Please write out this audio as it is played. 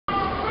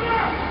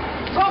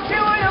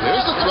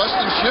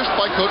shifts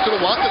by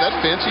Kotonowaka. That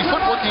fancy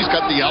footwork. He's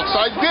got the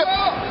outside grip.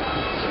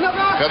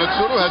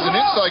 Takanotsuru has an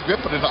inside grip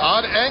at an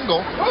odd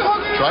angle.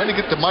 Trying to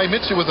get to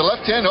Maimitsu with the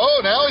left hand.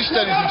 Oh, now he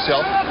steadies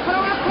himself.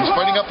 He's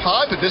fighting up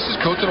high, but this is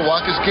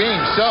Kotonowaka's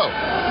game. So,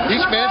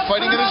 each man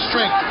fighting at his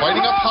strength,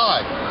 fighting up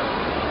high.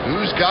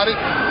 Who's got it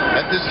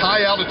at this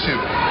high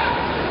altitude?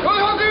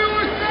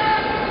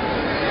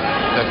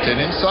 Left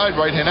hand inside,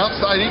 right hand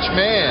outside each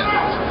man.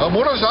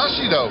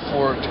 Morozashi, though,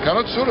 for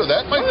Takanotsuru.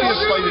 That might be a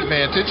slight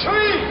advantage.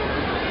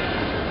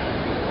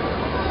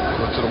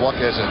 Kotonowaka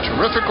has a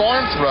terrific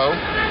arm throw.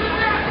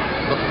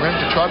 Look for him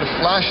to try to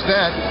flash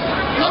that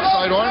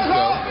outside arm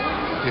throw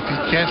if he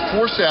can't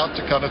force out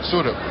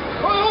Takanotsuru.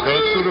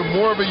 Takanotsuru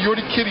more of a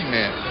Yuri Kitty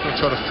man. He'll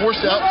try to force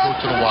out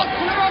Kotonowaka.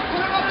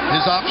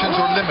 His options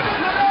are limited.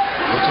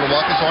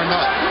 Kotonowaka's are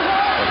not.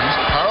 But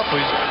he's powerful.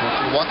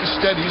 Kotonowaka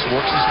steadies,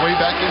 works his way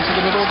back into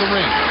the middle of the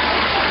ring.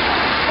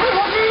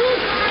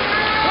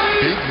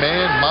 Big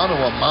man, mano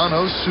a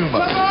mano sumo.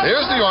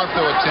 There's the arm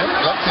throw attempt.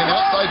 Left hand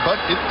outside, but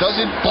it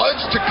doesn't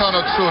budge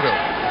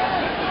Takanotsuru.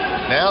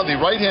 Now the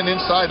right hand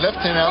inside, left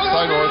hand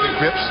outside are the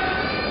grips.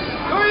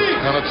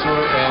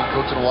 Takanotsuru and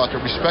Kotonowaka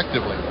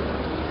respectively.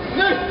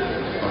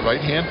 A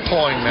right hand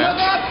pawing match.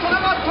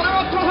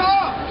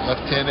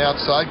 Left hand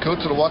outside.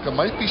 Kotonowaka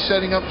might be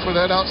setting up for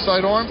that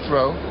outside arm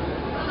throw.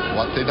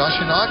 Wate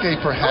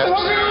Dashinage perhaps.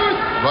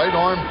 Right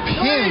arm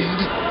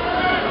pinned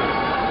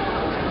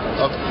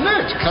of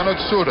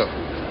Takanotsuru.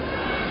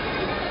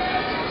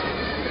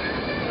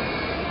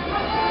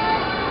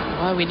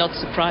 Why are we not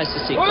surprised to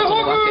see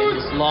Kotonowaka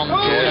in this long,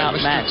 drawn-out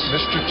match?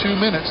 Mr. 2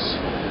 minutes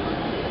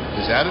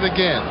is at it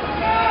again.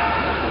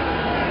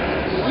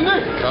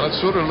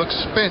 Takanotsuru looks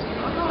spent.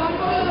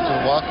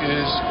 Kotonowaka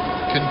is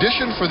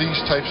conditioned for these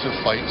types of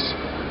fights.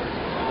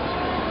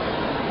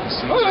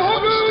 He seems to have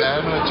the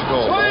stamina to go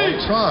a long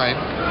time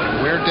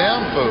and wear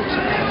down foes.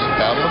 It's a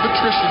battle of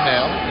attrition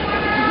now.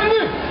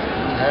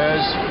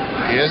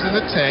 He is in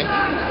the tank.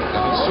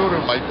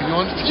 Takanotsuru might be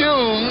on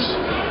fumes.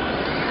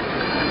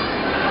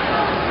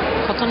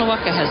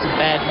 Kotonowaka has a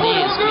bad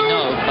knee, as we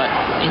know, but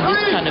in this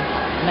kind of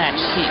match,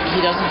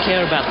 he doesn't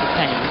care about the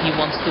pain. He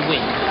wants to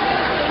win.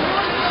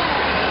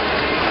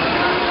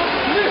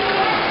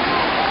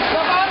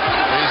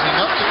 Raising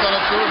up to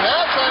Takanotsuru,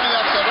 now trying the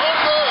outside arm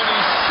throw, and he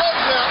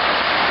shoves out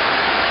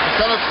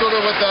Takanotsuru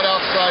with that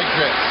outside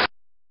grip.